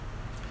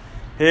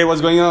Hey,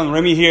 what's going on?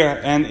 Remy here.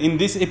 And in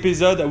this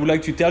episode, I would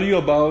like to tell you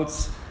about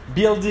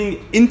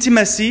building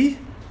intimacy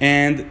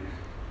and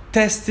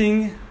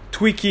testing,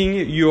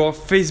 tweaking your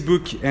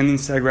Facebook and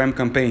Instagram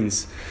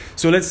campaigns.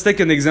 So let's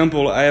take an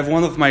example. I have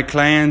one of my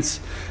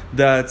clients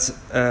that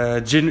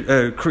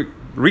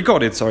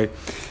recorded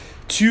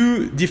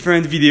two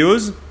different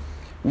videos.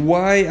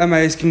 Why am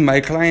I asking my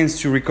clients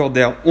to record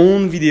their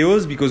own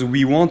videos? Because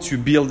we want to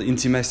build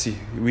intimacy.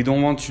 We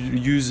don't want to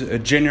use a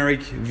generic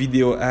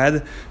video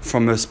ad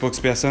from a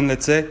spokesperson,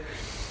 let's say.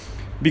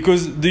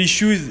 Because the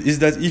issue is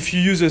that if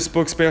you use a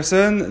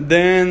spokesperson,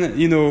 then,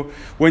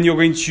 when you're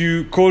going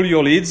to call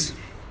your leads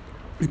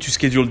to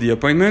schedule the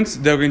appointment,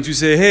 they're going to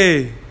say,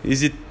 hey,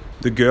 is it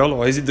the girl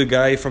or is it the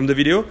guy from the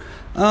video?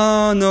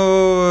 Oh,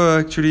 no,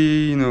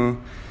 actually,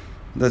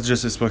 that's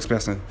just a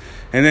spokesperson.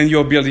 And then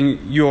you're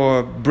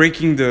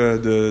breaking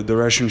the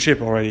relationship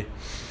already.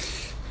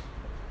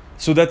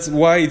 So that's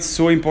why it's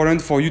so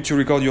important for you to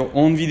record your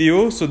own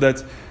video so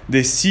that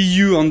they see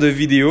you on the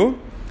video.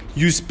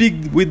 You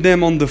speak with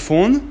them on the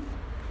phone.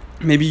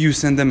 Maybe you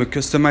send them a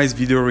customized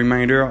video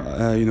reminder,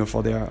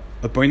 for their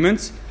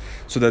appointments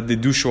so that they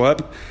do show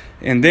up.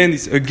 And then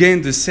it's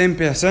again the same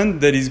person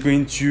that is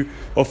going to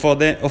offer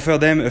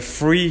them a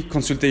free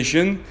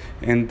consultation,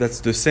 and that's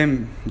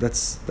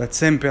that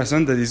same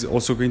person that is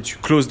also going to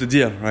close the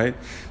deal, right?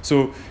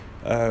 So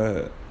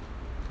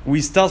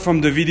we start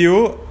from the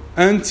video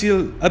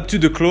until up to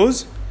the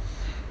close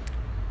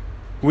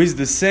with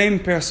the same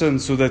person,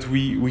 so that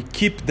we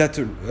keep that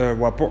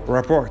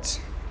rapport.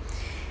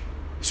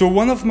 So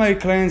one of my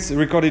clients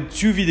recorded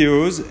 2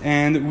 videos,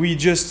 and we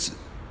just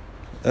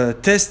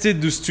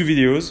tested those 2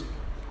 videos.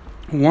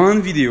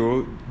 One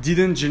video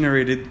didn't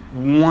generate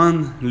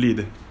one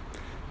lead.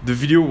 The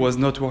video was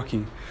not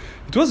working.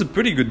 It was a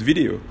pretty good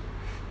video.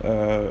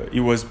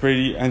 It was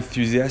pretty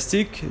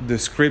enthusiastic. The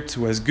script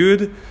was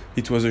good.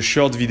 It was a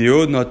short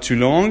video, not too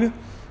long.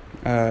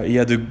 He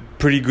had a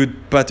pretty good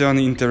pattern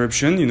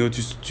interruption, to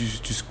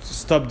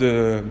stop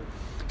the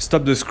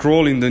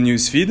scroll in the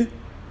newsfeed.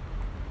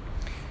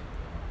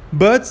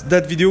 But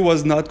that video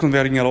was not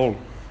converting at all.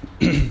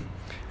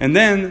 And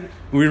then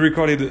we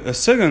recorded a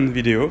second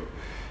video.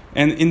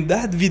 And in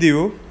that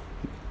video,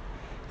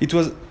 it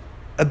was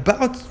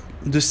about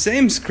the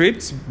same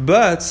script,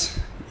 but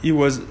it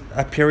was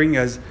appearing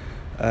as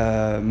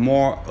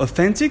more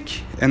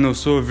authentic and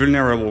also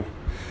vulnerable.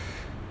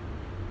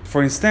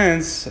 For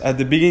instance, at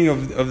the beginning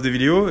of the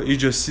video, he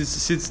just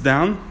sits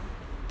down,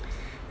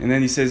 and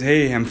then he says,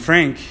 hey, I'm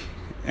Frank,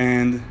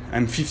 and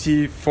I'm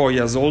 54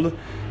 years old,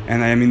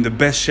 and I am in the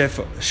best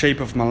shape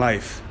of my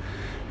life.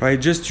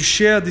 Right? Just to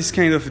share this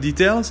kind of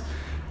details,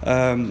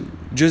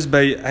 just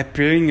by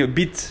appearing a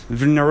bit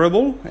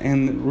vulnerable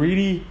and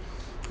really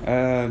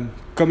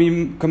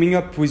coming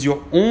up with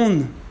your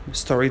own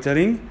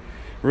storytelling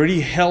really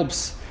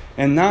helps.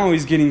 And now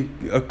he's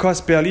getting a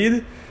cost per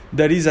lead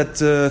that is at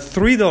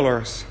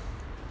 $3.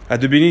 At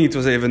the beginning it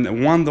was even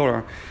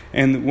 $1.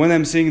 And when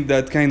I'm saying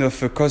that kind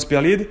of a cost per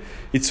lead,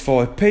 it's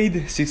for a paid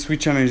 6-week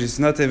challenge. It's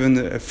not even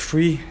a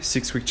free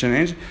 6-week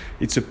challenge.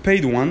 It's a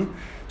paid one.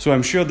 So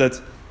I'm sure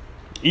that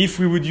if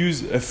we would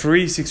use a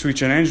free 6-week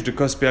challenge, the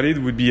cost per lead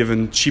would be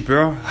even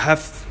cheaper,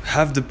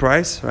 half the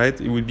price, right?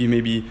 It would be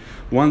maybe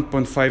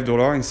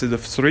 $1.5 instead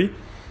of $3.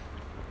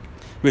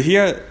 But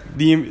here,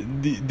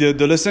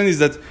 the lesson is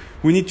that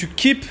we need to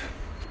keep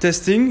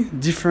testing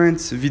different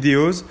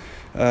videos.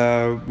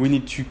 We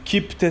need to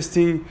keep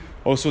testing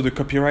also the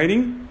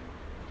copywriting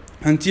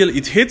until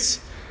it hits,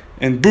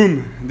 and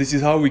boom, this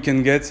is how we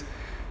can get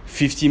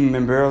 50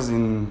 members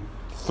in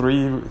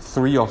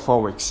 3 or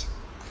 4 weeks.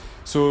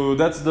 So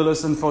that's the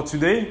lesson for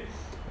today.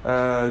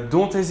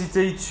 Don't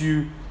hesitate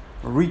to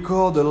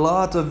record a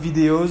lot of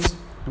videos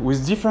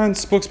with different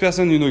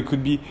spokesperson. It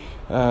could be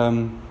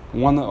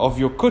one of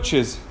your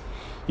coaches.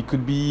 It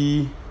could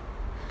be,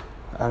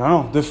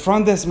 the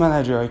front desk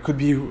manager. It could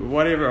be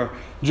whatever.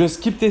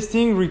 Just keep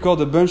testing,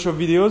 record a bunch of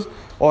videos.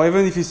 Or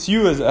even if it's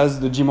you as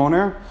the gym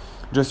owner,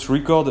 just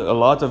record a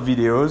lot of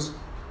videos.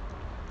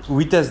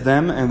 We test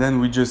them, and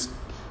then we just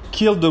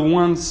kill the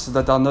ones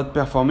that are not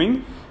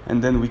performing.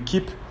 And then we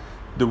keep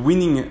the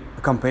winning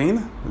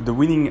campaign, the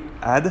winning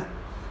ad,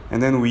 and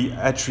then we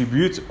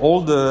attribute all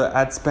the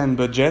ad spend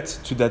budget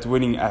to that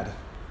winning ad.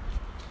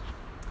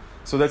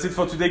 So that's it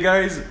for today,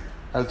 guys.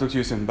 I'll talk to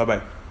you soon.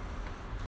 Bye-bye.